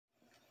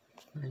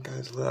Alright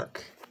guys,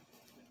 look.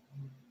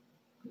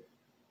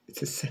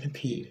 It's a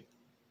centipede.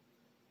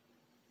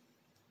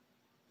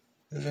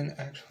 There's an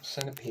actual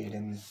centipede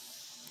and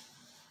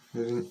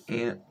there's an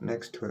ant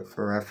next to it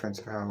for reference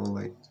of how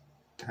like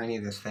tiny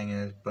this thing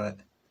is, but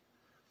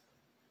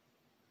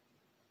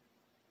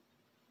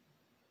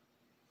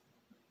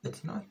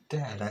it's not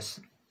dead.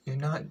 You're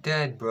not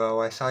dead,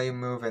 bro. I saw you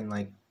moving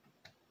like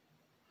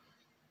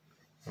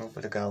a little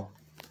bit ago.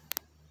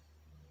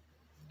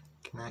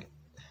 Can I?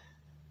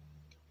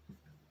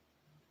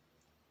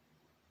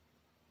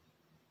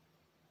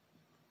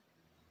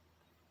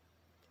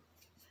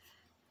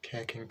 Okay,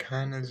 I can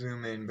kind of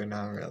zoom in, but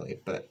not really.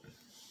 But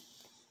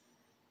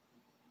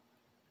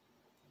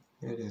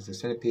here it is, the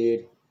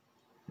centipede.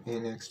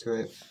 And next to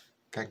it,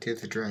 back to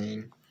the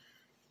drain.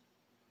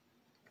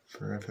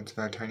 For reference of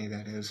how tiny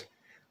that is.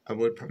 I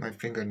would put my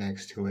finger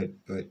next to it,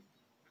 but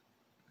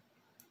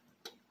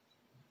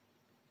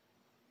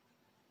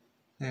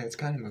yeah, it's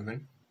kind of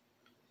moving.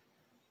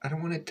 I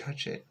don't want to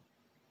touch it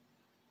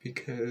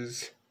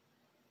because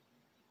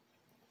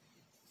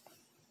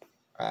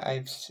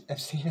I've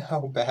seen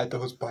how bad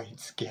those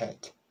bites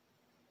get.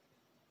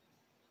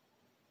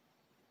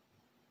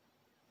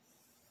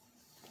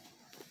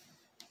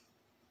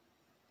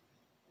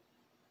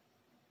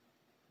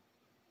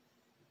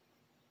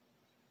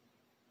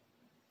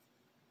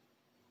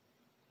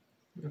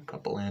 A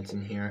couple ants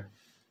in here.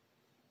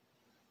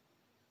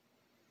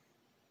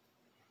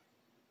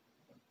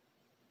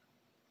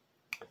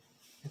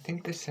 I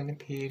think the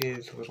centipede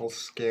is a little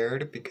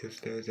scared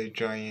because there's a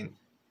giant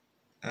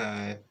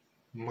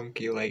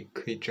monkey-like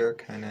creature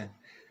kind of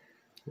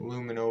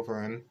looming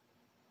over him.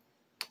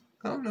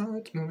 Oh no,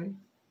 it's moving.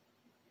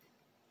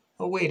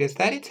 Oh wait, is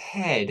that its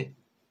head?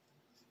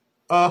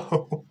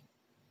 Oh.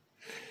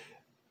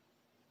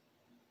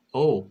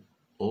 Oh.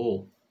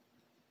 Oh.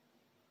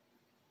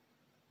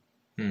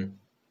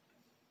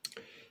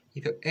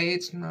 Either A,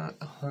 it's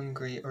not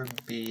hungry, or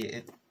B,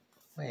 it...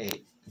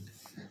 Wait.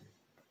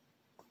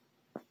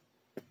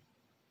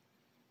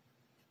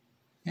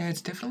 Yeah,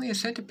 it's definitely a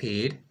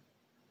centipede.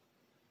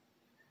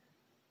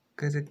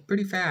 Because it's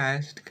pretty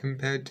fast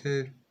compared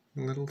to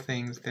little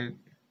things that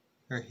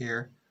are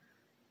here.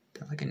 Is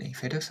that like an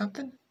aphid or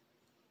something?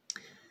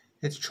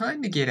 It's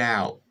trying to get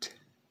out,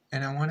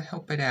 and I want to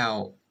help it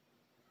out.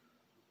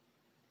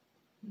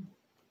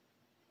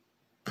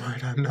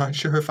 But I'm not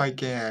sure if I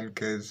can,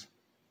 because...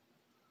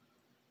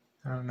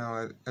 I don't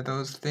know, are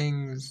those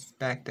things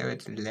back there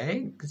its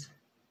legs?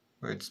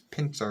 Or its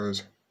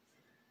pincers?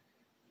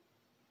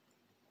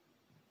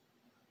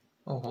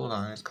 Oh, hold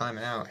on, it's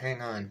climbing out.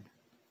 Hang on.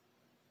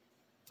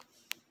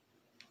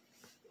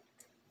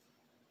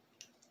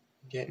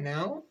 Getting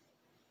out?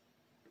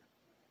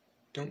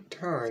 Don't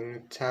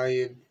turn. That's how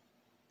you...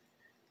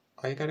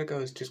 All you gotta go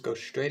is just go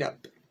straight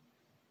up.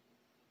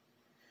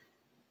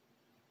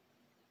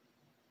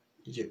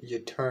 You're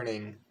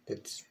turning.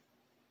 It's...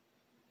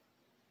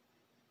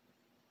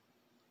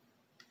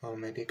 Oh,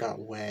 maybe it got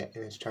wet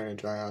and it's trying to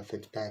dry off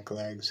its back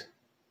legs.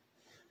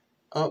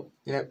 Oh,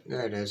 yep,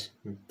 there it is.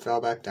 It fell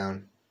back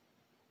down.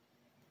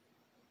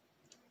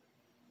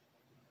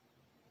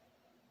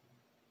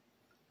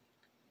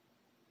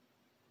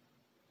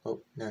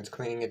 Oh, now it's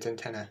cleaning its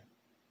antenna.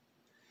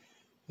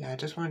 Yeah, I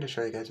just wanted to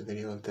show you guys a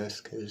video of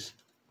this because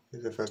this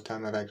is the first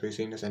time I've actually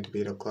seen a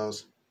centipede up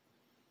close.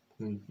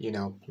 And, you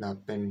know,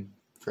 not been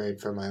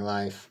afraid for my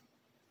life.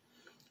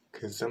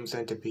 Because some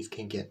centipedes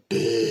can get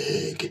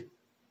big.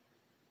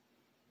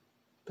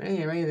 But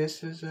anyway,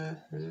 this is a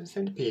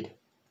centipede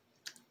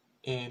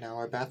in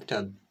our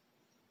bathtub.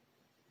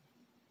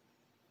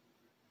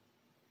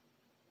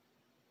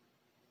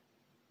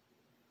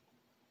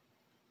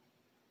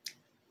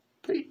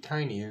 Pretty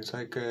tiny. It's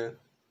like a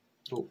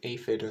little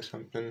aphid or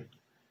something.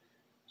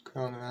 It's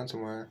crawling around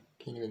somewhere.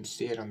 Can't even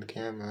see it on the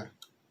camera.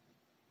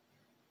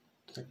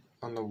 It's like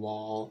on the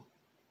wall.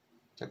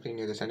 It's actually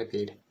near the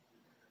centipede.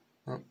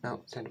 Oh,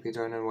 no, centipede's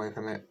running away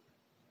from it.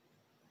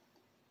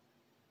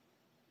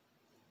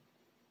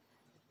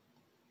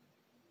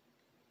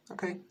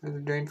 Okay, there's a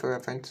drain for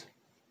reference.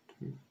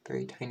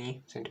 Very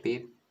tiny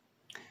centipede.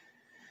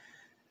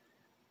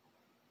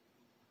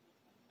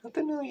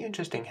 Nothing really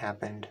interesting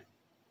happened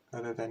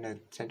other than a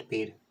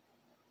centipede.